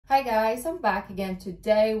Hi guys, I'm back again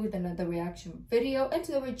today with another reaction video, and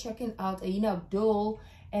today we're checking out Aina Abdul,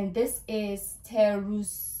 and this is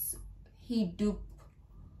Terus Hidup.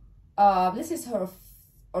 This is her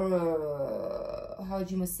how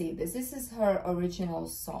do you must say this? This is her original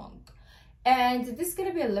song, and this is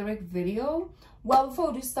gonna be a lyric video. Well,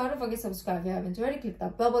 before we do start off, subscribe if you haven't already. Click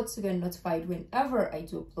that bell button to get notified whenever I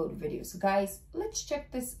do upload videos. So guys, let's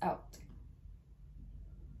check this out.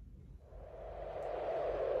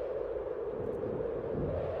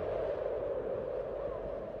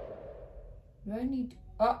 Do I need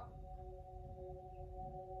oh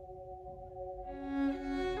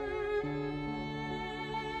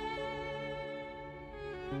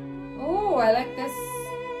I like this.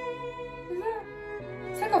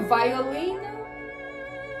 It's like a violin.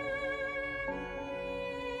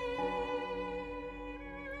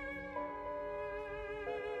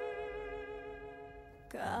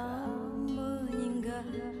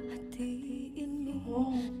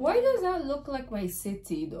 Why does that look like my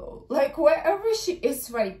city though? Like wherever she is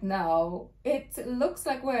right now, it looks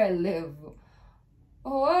like where I live.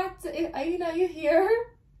 What? Aina, you here?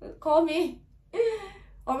 Call me.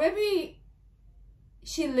 Or maybe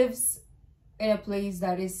she lives in a place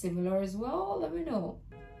that is similar as well. Let me know.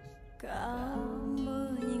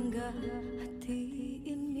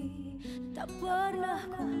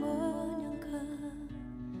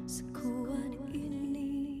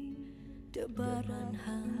 Debaran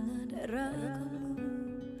hangat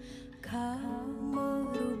ragamu, kau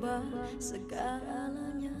merubah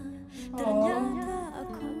segalanya. Ternyata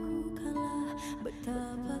aku kalah,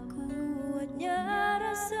 betapa kuatnya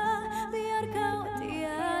rasa biar kau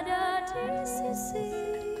tiada di sisi.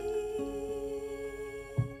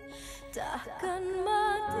 Takkan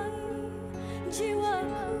mati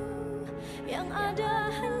jiwaku, yang ada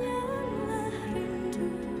hanyalah rindu.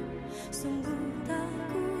 Sungguh tak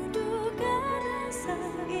kuduga rasa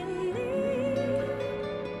ini,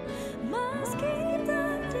 meski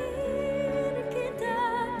takdir kita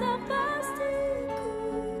tak pasti. Ku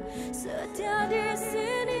setia di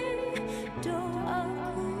sini,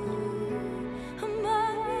 doaku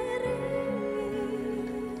mengiringi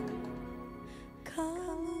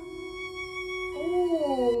kamu.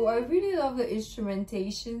 Oh, I really love the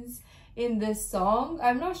instrumentations in this song.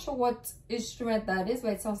 I'm not sure what instrument that is,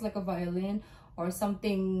 but it sounds like a violin or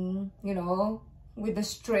something, you know, with a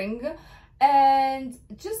string. And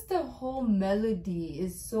just the whole melody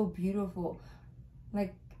is so beautiful.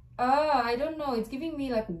 Like I don't know, it's giving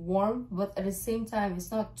me like warmth, but at the same time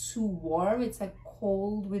it's not too warm. It's like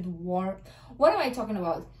cold with warmth. What am I talking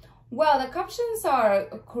about? Well, the captions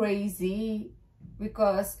are crazy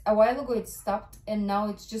because a while ago it stopped and now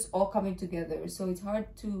it's just all coming together, so it's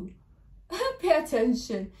hard to pay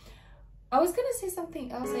attention. I was gonna say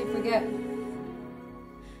something else, I forget.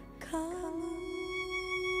 Kau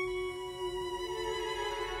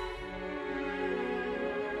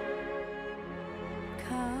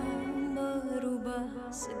merubah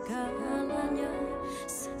segalanya,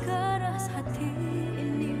 sekeras hati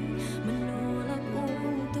ini menolak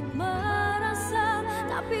untuk merasa,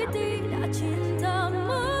 tapi tidak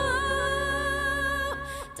cintamu.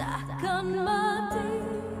 Takkan mati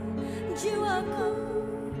jiwaku,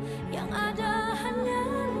 yang ada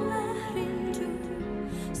hanyalah rindu.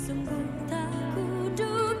 Sungguh tak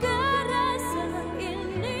kuduga rasa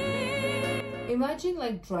ini. Imagine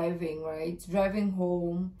like driving, right? Driving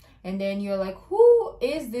home, and then you're like, who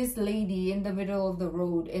is this lady in the middle of the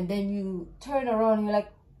road? And then you turn around and you're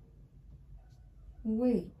like,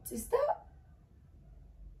 wait, is that...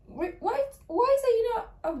 Wait, why is Aina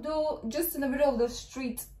Abdul just in the middle of the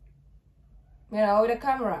street, you know, with a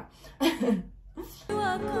camera?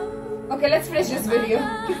 Okay, let's finish this video.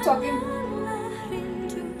 Keep talking.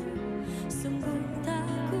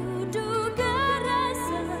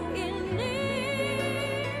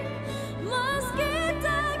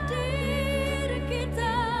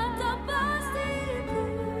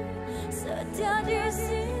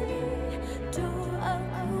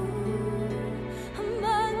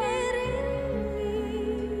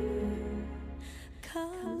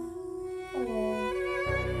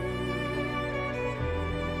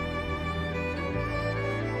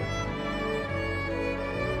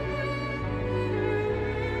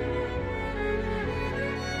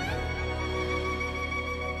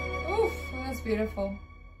 Beautiful.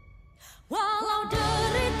 Walau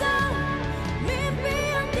derita, mimpi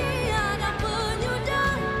yang tiada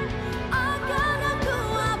penyudah, akan aku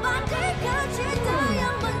abadikan cinta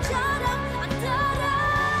yang menjalar antara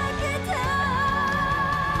kita.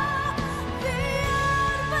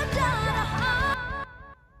 Biar berdarah.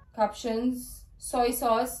 Captions: soy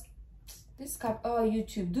sauce. This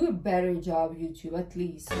YouTube, do a better job, YouTube, at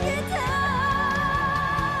least. Right?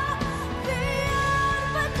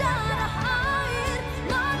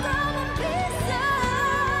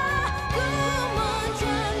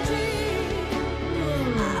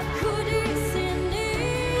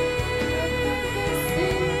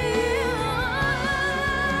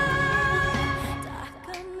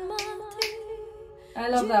 I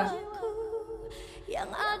love that. Yang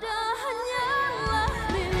ada hanyalah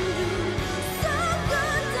rindu,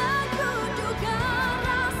 sekedar ku duga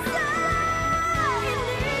rasa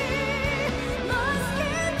ini,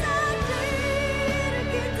 meski takdir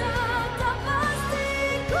kita tak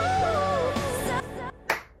pastiku.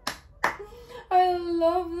 I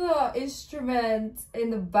love the instrument in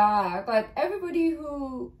the back. Like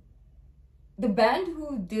the band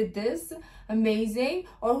who did this, amazing,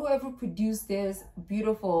 or whoever produced this,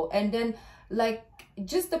 beautiful. And then like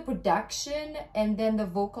just the production and then the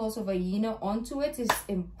vocals of Aina onto it is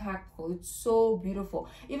impactful. It's so beautiful.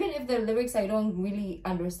 Even if the lyrics I don't really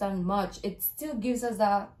understand much, it still gives us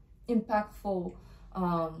that impactful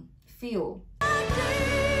feel.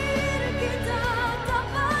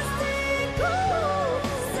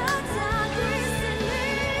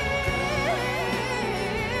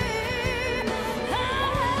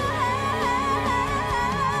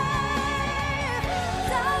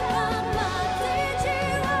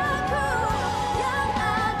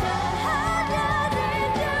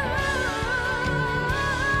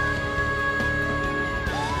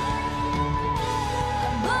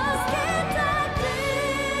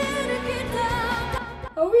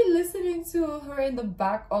 Are we listening to her in the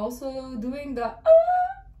back also doing the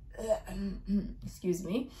excuse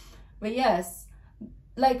me, but yes,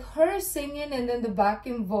 like her singing and then the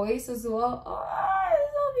backing voice as well. Oh,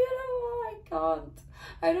 it's so beautiful. I can't.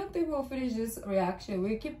 I don't think we'll finish this reaction.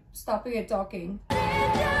 We keep stopping and talking.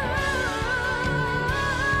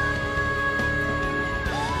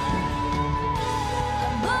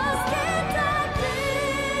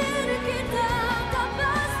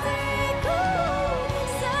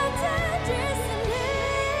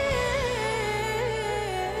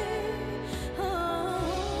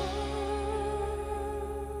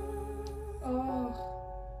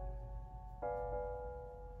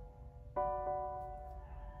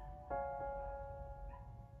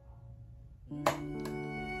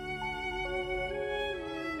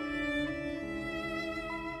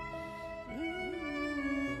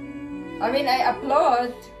 I mean, I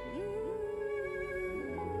applaud.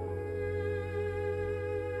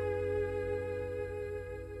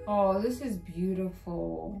 Oh, this is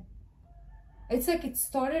beautiful. It's like it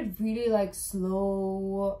started really like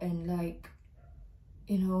slow and like,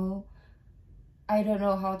 you know, I don't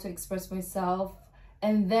know how to express myself.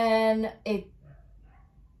 And then it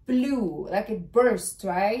blew, like it burst,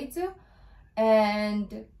 right?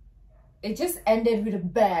 And it just ended with a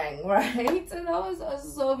bang, right? And that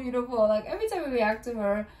was so beautiful. Like every time we react to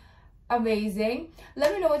her, amazing.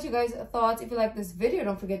 Let me know what you guys thought. If you like this video,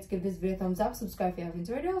 don't forget to give this video a thumbs up, subscribe if you haven't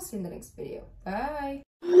already. I'll see you in the next video. Bye.